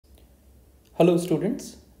Hello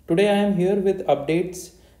students, today I am here with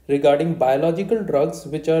updates regarding biological drugs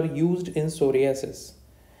which are used in psoriasis.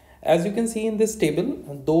 As you can see in this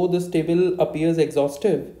table, though this table appears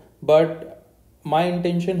exhaustive, but my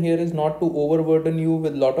intention here is not to overburden you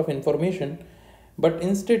with lot of information, but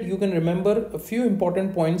instead you can remember a few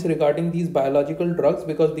important points regarding these biological drugs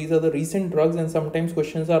because these are the recent drugs and sometimes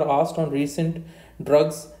questions are asked on recent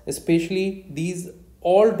drugs, especially these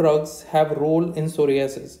all drugs have role in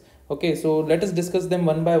psoriasis. Okay, so let us discuss them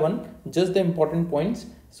one by one, just the important points.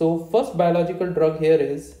 So first biological drug here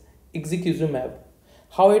is ixekizumab.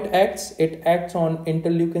 How it acts on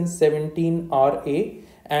interleukin 17 RA,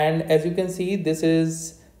 and as you can see this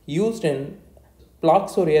is used in plaque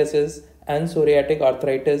psoriasis and psoriatic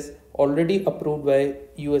arthritis, already approved by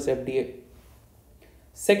US FDA.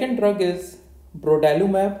 Second drug is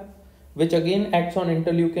brodalumab, which again acts on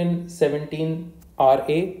interleukin 17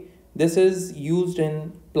 RA. This is used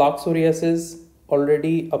in plaque psoriasis,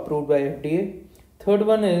 already approved by FDA. Third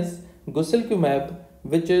one is guselkumab,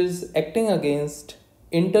 which is acting against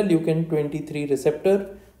interleukin 23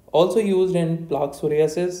 receptor, also used in plaque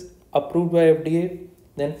psoriasis, approved by FDA.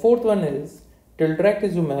 Then fourth one is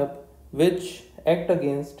tildrakizumab, which act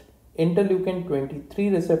against interleukin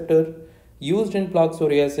 23 receptor, used in plaque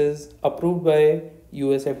psoriasis, approved by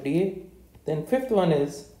US FDA. Then fifth one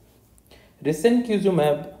is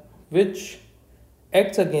RECENTUPDATES, which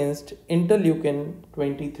acts against interleukin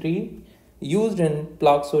 23, used in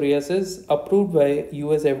plaque psoriasis, approved by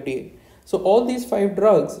US FDA. So all these 5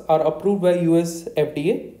 drugs are approved by US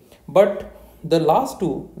FDA, but the last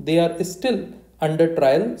 2, they are still under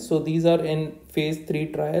trial. So these are in phase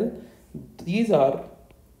 3 trial. These are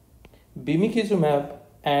bimekizumab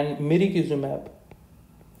and mirikizumab.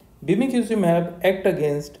 Bimekizumab act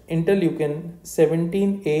against interleukin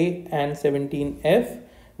 17A and 17F,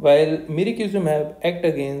 while mirikizumab act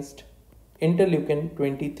against interleukin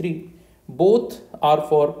 23. Both are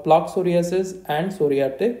for plaque psoriasis and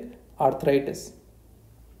psoriatic arthritis.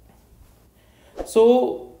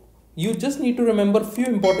 So you just need to remember few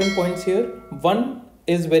important points here. One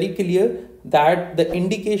is very clear, that the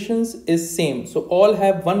indications is same. So all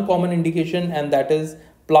have one common indication, and that is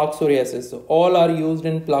plaque psoriasis. So all are used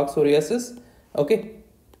in plaque psoriasis. Okay.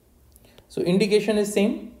 So indication is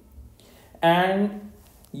same, and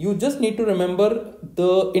you just need to remember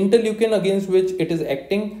the interleukin against which it is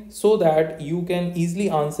acting so that you can easily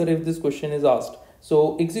answer if this question is asked.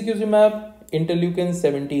 So ixekizumab interleukin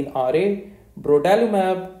 17 RA,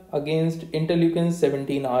 brodalumab against interleukin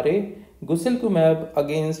 17 RA, guselkumab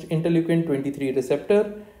against interleukin 23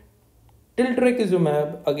 receptor,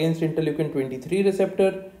 tildrakizumab against interleukin 23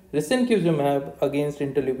 receptor, RECENTUPDATES against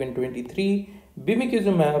interleukin 23,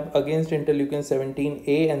 bimekizumab against interleukin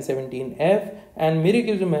 17A and 17F, and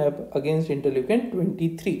mirikizumab against interleukin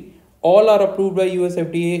 23. All are approved by US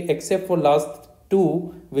FDA except for last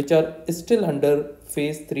 2, which are still under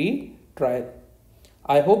phase 3 trial.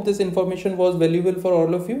 I hope this information was valuable for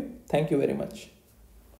all of you. Thank you very much.